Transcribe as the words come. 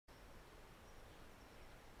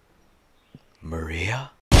Maria?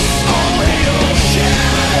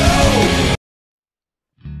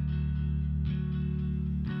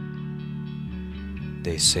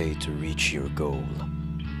 They say to reach your goal,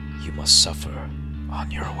 you must suffer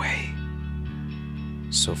on your way.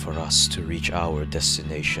 So for us to reach our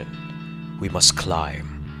destination, we must climb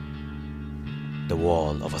the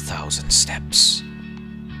wall of 1,000 steps.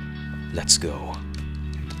 Let's go.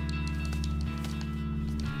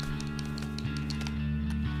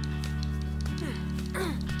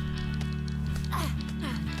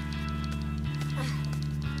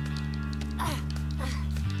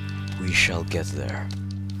 We shall get there.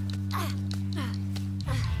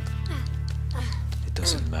 It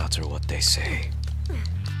doesn't matter what they say.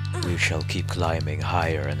 We shall keep climbing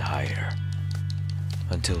higher and higher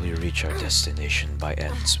until we reach our destination by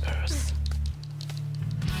End's Earth.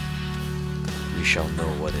 We shall know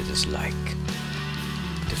what it is like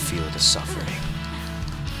to feel the suffering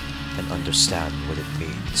and understand what it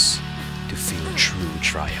means to feel true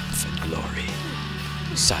triumph and glory,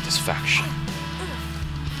 satisfaction.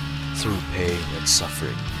 Through pain and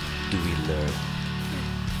suffering do we learn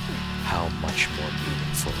how much more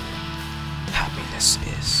meaningful happiness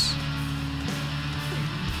is.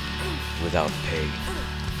 Without pain,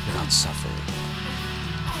 without suffering,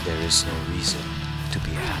 there is no reason to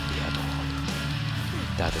be happy at all.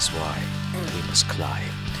 That is why we must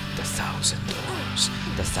climb the 1,000 doors,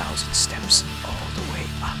 the 1,000 steps all the way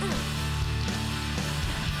up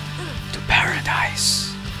to paradise.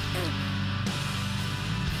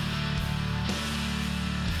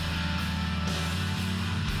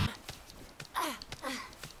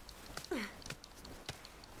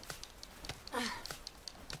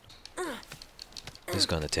 It's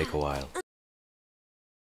gonna take a while.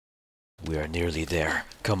 We are nearly there.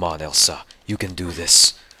 Come on, Elsa. You can do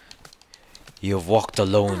this. You have walked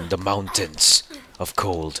alone the mountains of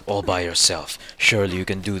cold all by yourself. Surely you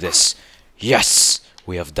can do this. Yes!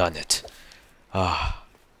 We have done it. Ah.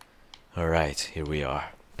 Alright, here we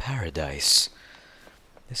are. Paradise.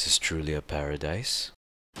 This is truly a paradise.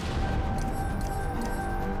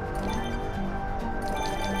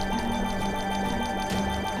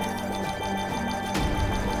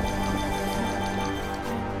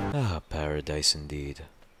 Ah, paradise indeed.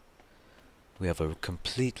 We have a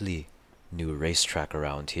completely new racetrack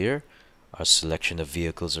around here, our selection of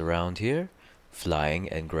vehicles around here, flying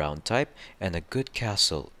and ground type, and a good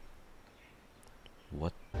castle.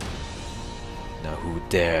 What? Now who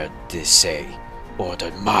dared this say,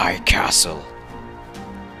 ordered my castle?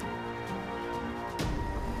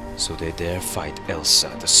 So they dare fight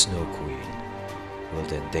Elsa, the Snow Queen. Well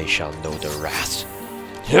then they shall know the wrath.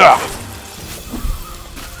 Yeah!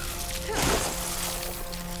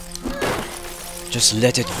 Just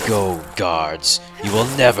let it go, guards. You will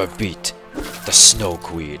never beat the Snow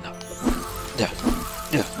Queen.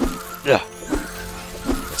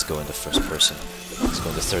 Let's go into first person. Let's go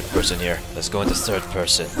into third person here. Let's go into third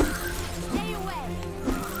person.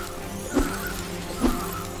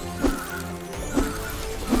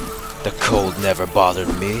 The cold never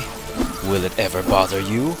bothered me. Will it ever bother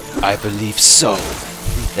you? I believe so.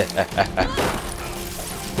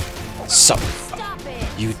 So,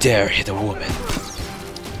 you dare hit a woman.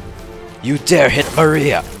 You dare hit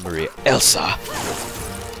Maria! Elsa!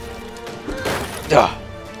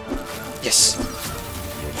 Yes!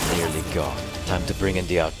 You're nearly gone. Time to bring in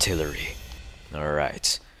the artillery.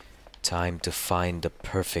 Alright. Time to find the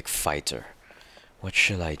perfect fighter. What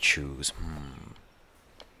shall I choose?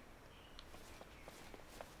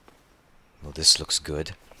 Well, this looks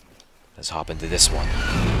good. Let's hop into this one.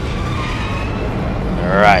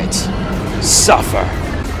 Alright. Suffer!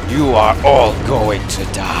 You are all going to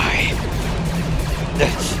die.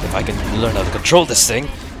 If I can learn how to control this thing.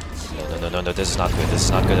 No, this is not good. This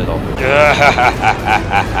is not good at all.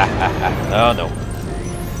 Oh no.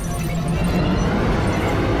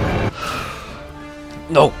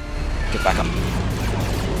 No! Get back up.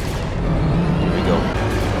 Here we go.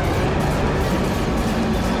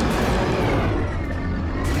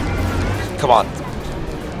 Come on.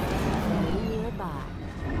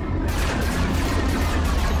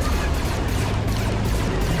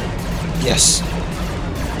 Yes.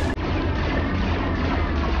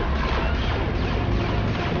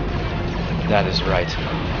 That is right.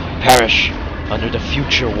 Perish under the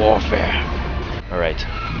future warfare. Alright.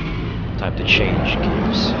 Time to change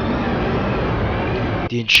gears.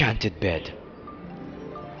 The enchanted bed.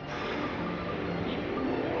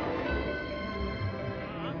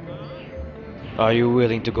 Are you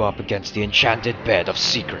willing to go up against the enchanted bed of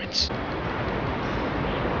secrets?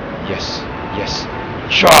 Yes, yes.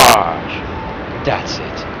 Charge! That's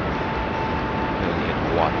it. You only hit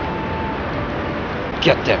one.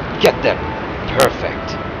 Get them! Get them!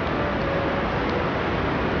 Perfect!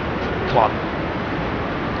 Come on! I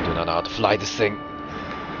do not know how to fly this thing.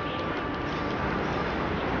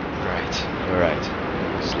 Right, alright.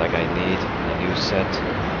 Looks like I need a new set.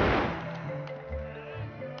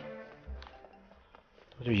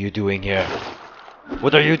 What are you doing here?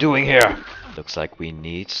 What are you doing here? Looks like we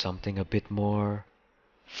need something a bit more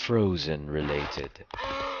Frozen related.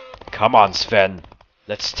 Come on, Sven.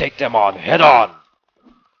 Let's take them on head on.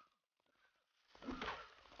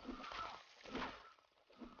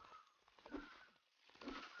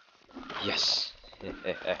 Yes.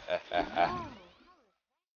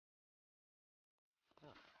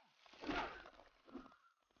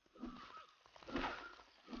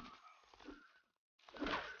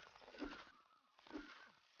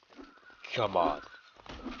 Come on.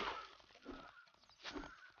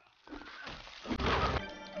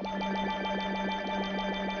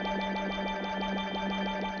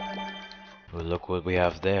 Well, look what we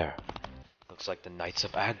have there. Looks like the Knights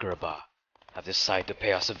of Agrabah have decided to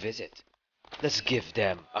pay us a visit. Let's give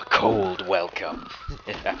them a cold welcome.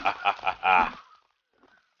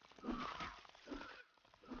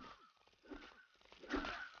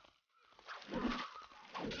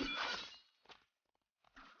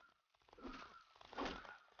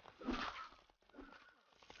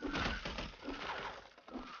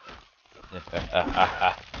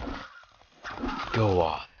 Go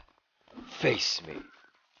on. Face me.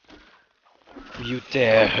 You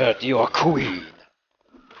dare hurt your queen.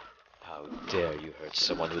 How dare you hurt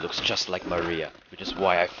someone who looks just like Maria, which is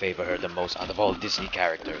why I favor her the most out of all Disney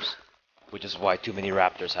characters. Which is why too many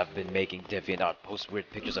raptors have been making DeviantArt post weird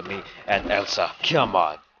pictures of me and Elsa. Come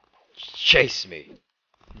on. Chase me.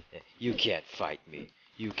 You can't fight me.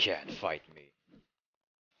 You can't fight me.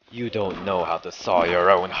 You don't know how to thaw your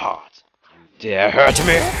own heart. You dare hurt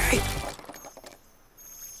me?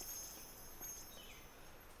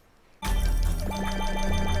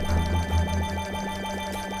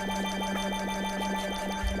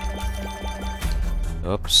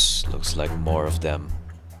 Oops, looks like more of them.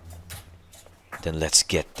 Then let's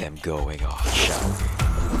get them going on, shall we?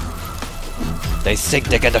 They think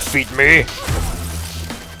they can defeat me?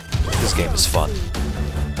 This game is fun.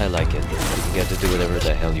 I like it. You get to do whatever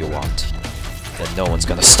the hell you want. And no one's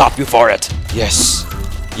gonna stop you for it! Yes!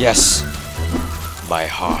 Yes! My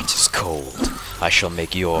heart is cold. I shall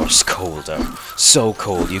make yours colder. So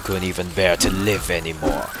cold you couldn't even bear to live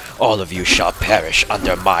anymore. All of you shall perish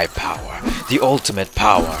under my power. The ultimate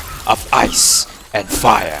power of ice and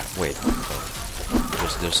fire. Wait.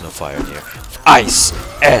 There's no fire in here. Ice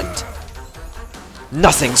and...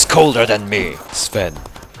 nothing's colder than me. Sven.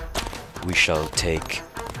 We shall take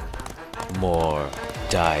more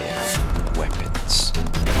dire weapons.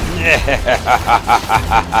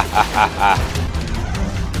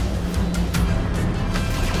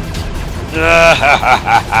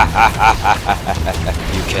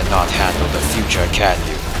 You cannot handle the future, can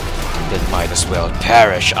you? Then might as well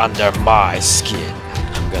perish under my skin.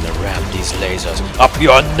 I'm gonna ram these lasers up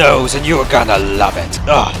your nose and you're gonna love it.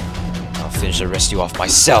 I'll finish the rest of you off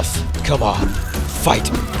myself. Come on,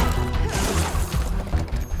 fight me.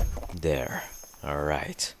 There.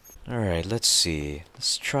 Alright. Alright, let's see.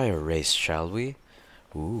 Let's try a race, shall we?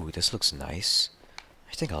 Ooh, this looks nice.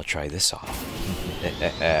 I think I'll try this off.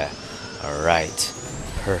 Alright.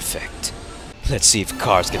 Perfect. Let's see if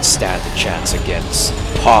cars can stand a chance against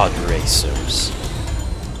pod racers.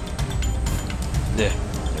 They're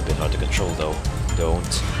a bit hard to control though.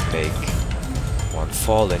 Don't make one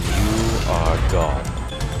fall and you are gone.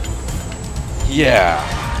 Yeah!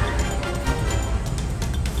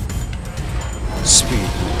 Speed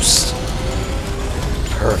boost.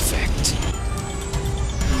 Perfect.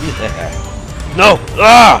 Yeah. No!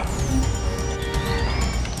 Ah!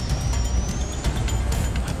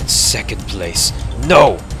 I'm in second place.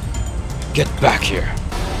 No! Get back here.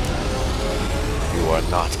 You are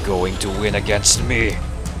not going to win against me.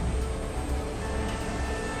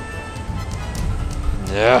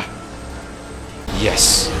 Yeah.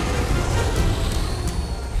 Yes.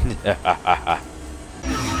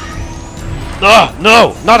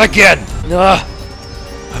 No! Not again!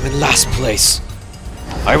 I'm in last place.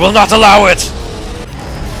 I will not allow it!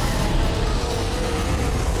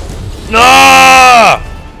 No!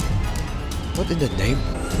 What in the name?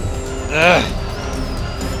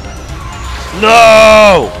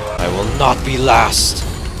 No! I will not be last.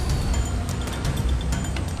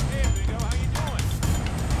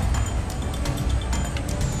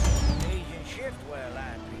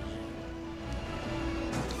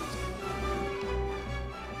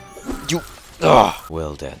 You...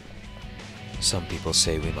 well then. Some people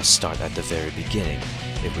say we must start at the very beginning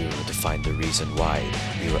if we were to find the reason why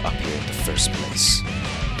we were up here in the first place.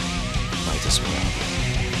 Might as well.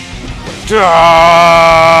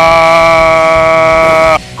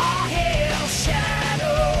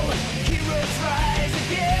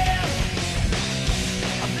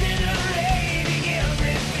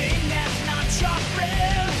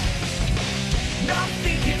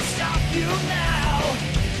 Nothing can stop you now.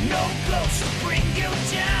 No ghost to bring you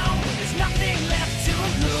down. There's nothing left.